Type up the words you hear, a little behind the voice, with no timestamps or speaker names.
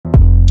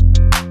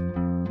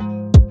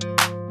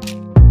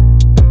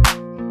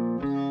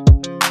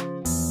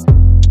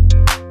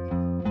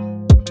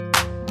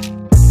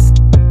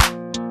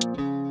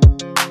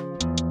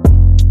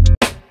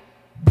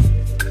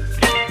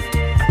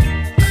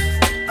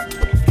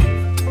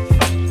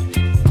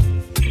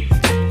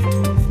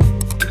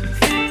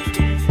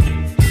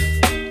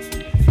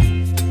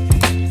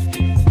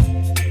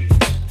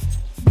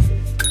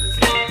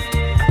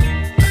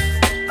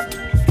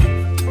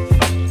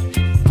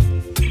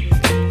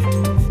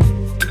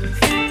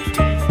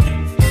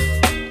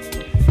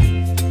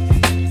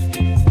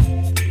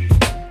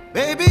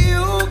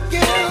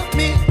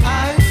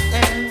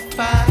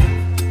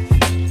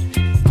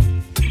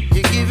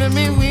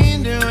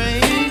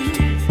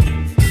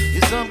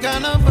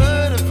kind of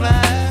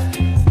butterfly.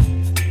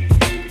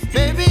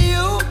 Baby,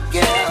 you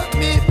give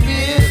me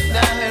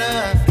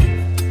midnight.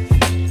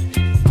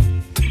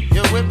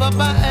 You whip up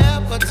my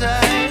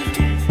appetite.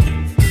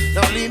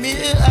 Don't leave me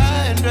here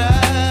high and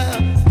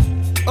dry.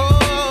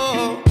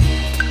 Oh,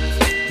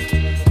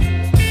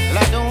 well,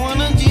 I don't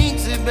wanna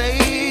jinx it,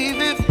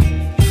 baby,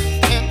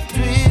 and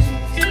twist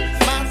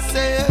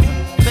myself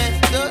at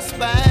the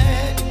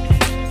spine.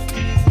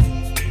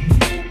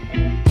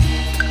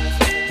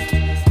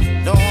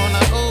 Don't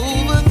wanna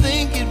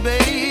overthink it,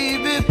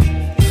 baby.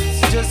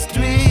 It's just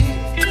twist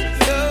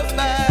your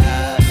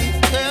body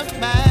and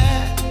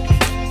mine.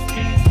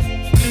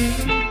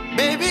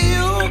 Baby,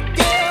 you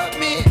give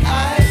me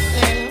ice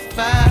and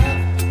fire.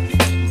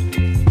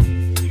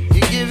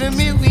 You're giving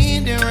me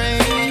wind and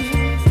rain.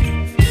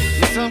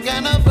 You're some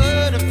kind of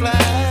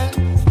butterfly.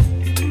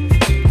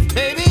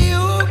 Baby,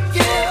 you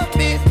give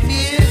me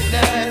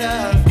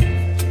midnight.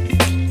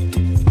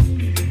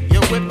 You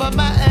whip up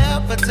my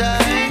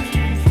appetite.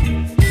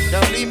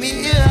 Don't leave me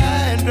here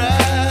high and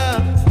dry.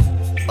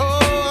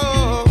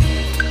 Oh,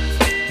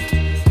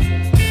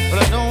 but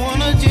I don't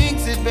wanna jinx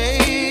it,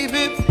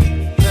 baby.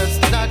 Let's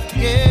not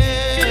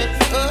get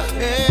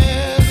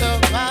ahead of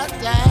my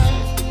time.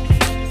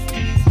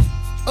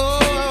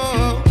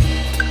 Oh,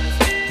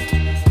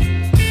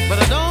 but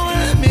I don't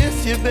wanna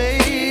miss you,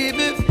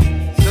 baby.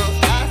 So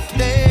I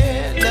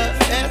stand up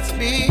and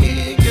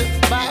speak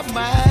my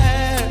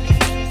mind.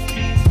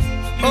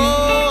 Oh.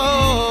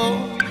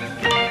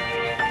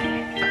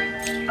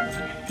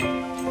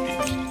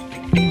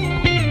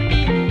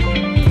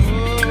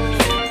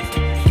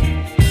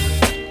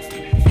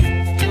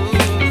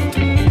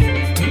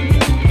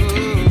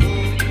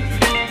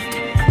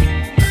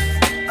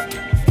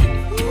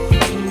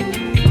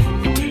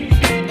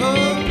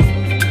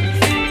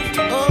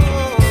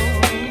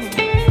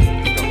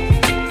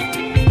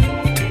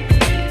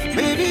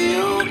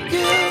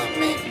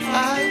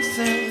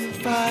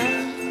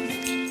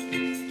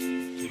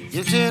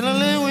 You're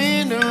chilling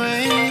wind and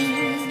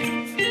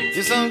rain.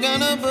 You're some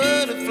kind of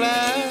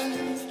butterfly.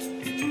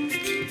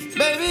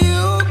 Baby,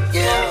 you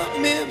give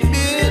me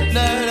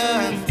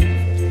midnight.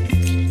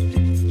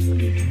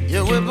 You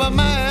whip up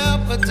my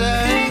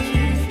appetite.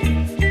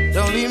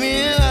 Don't leave me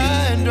here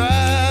high and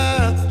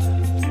dry.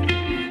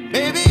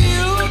 Baby,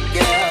 you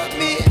give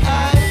me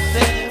ice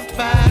and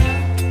fire.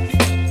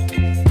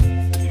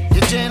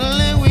 You're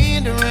channeling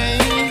wind and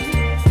rain.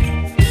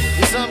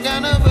 You're some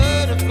kind of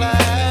butterfly.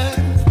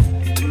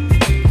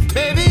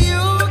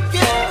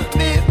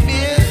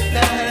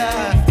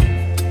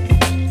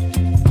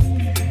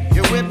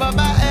 Whip up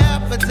my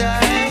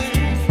appetite.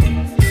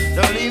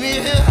 Don't leave me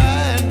here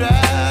high and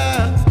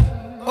dry.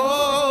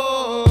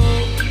 Oh,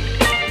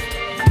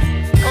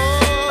 oh,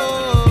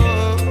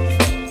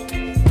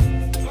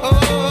 oh,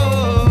 oh,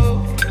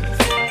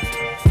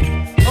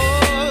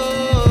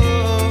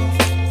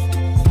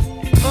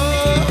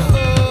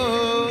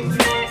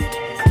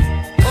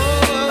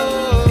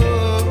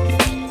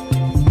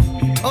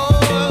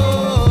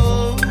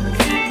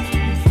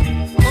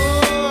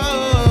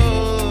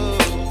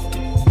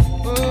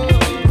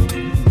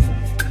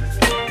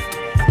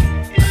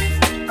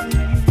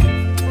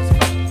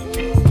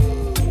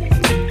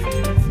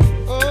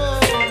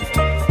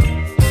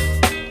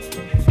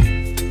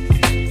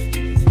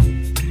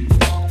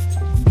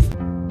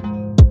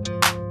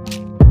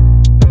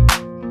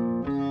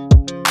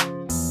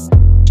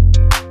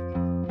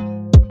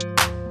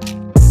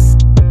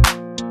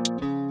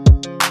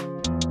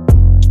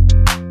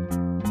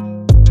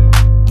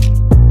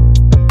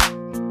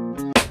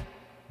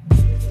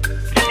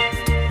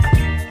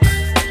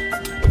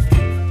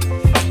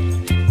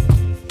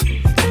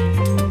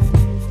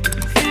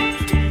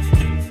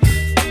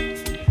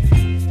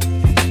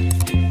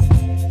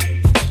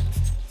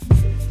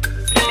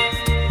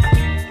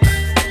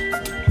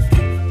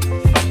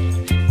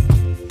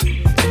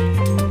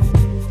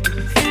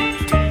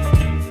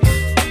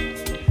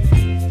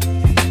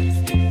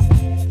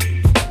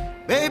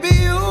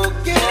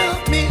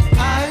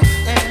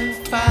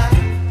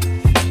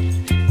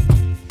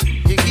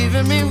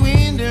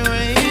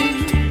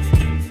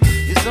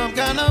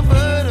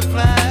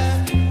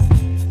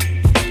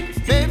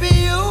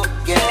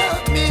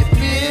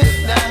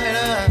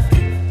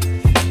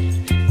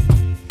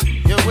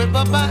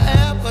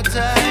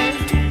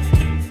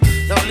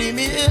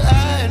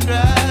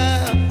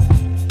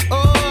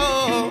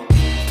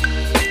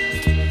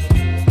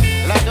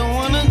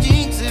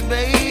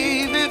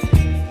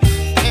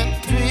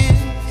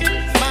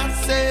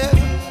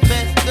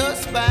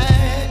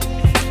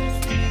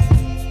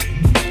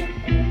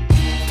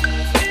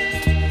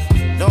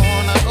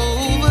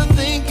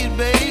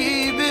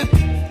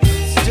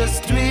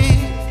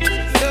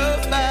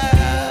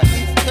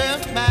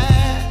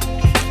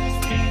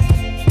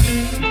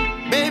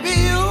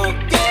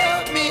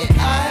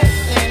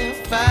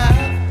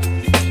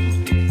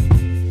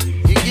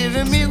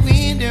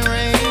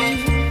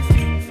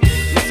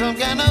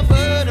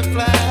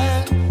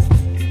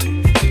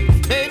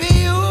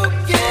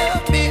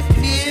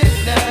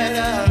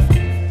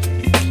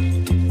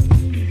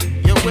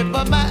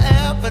 up my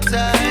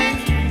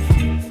appetite.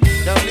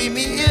 Don't leave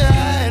me here